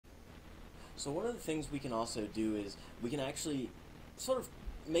So one of the things we can also do is we can actually sort of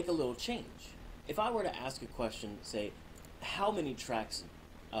make a little change. If I were to ask a question, say, how many tracks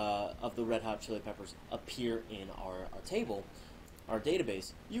of the Red Hot Chili Peppers appear in our table, our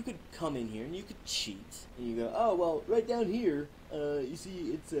database, you could come in here and you could cheat. And you go, oh, well, right down here, you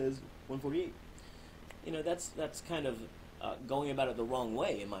see it says 148. You know, that's kind of going about it the wrong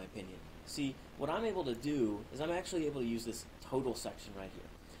way, in my opinion. See, what I'm able to do is I'm actually able to use this total section right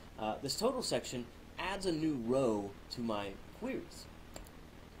here. This total section adds a new row to my queries.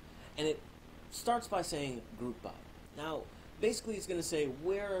 And it starts by saying group by. Now, basically it's going to say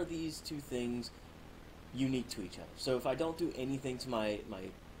where are these two things unique to each other. So if I don't do anything to my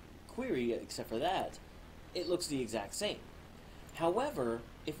query except for that, it looks the exact same. However,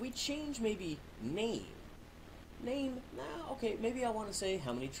 if we change maybe name, now, okay, maybe I want to say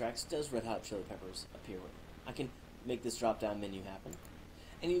how many tracks does Red Hot Chili Peppers appear with. I can make this drop-down menu happen.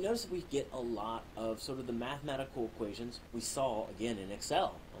 And you notice we get a lot of sort of the mathematical equations we saw, again, in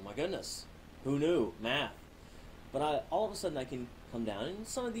Excel. Oh my goodness, who knew? Math. But all of a sudden I can come down, and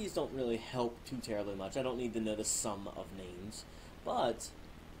some of these don't really help too terribly much. I don't need to know the sum of names, but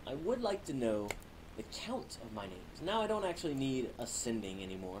I would like to know the count of my names. Now I don't actually need ascending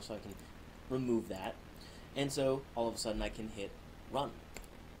anymore, so I can remove that. And so all of a sudden I can hit run.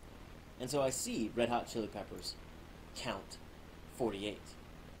 And so I see Red Hot Chili Peppers count 48.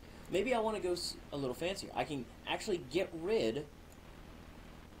 Maybe I want to go a little fancier. I can actually get rid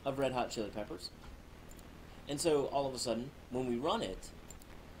of Red Hot Chili Peppers. And so all of a sudden, when we run it,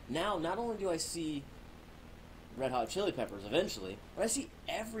 now not only do I see Red Hot Chili Peppers eventually, but I see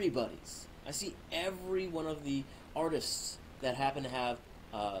everybody's. I see every one of the artists that happen to have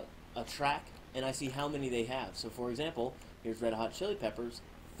a track, and I see how many they have. So for example, here's Red Hot Chili Peppers,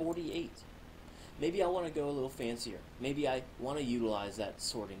 48. Maybe I want to go a little fancier. Maybe I want to utilize that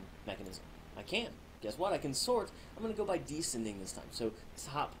sorting mechanism. I can. Guess what? I can sort. I'm going to go by descending this time. So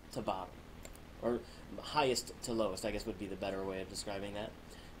top to bottom. Or highest to lowest, I guess would be the better way of describing that.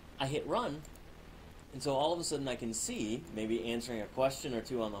 I hit run, and so all of a sudden I can see, maybe answering a question or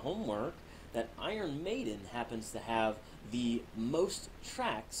two on the homework, that Iron Maiden happens to have the most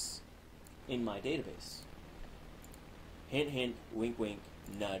tracks in my database. Hint, hint, wink, wink,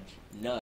 nudge, nudge.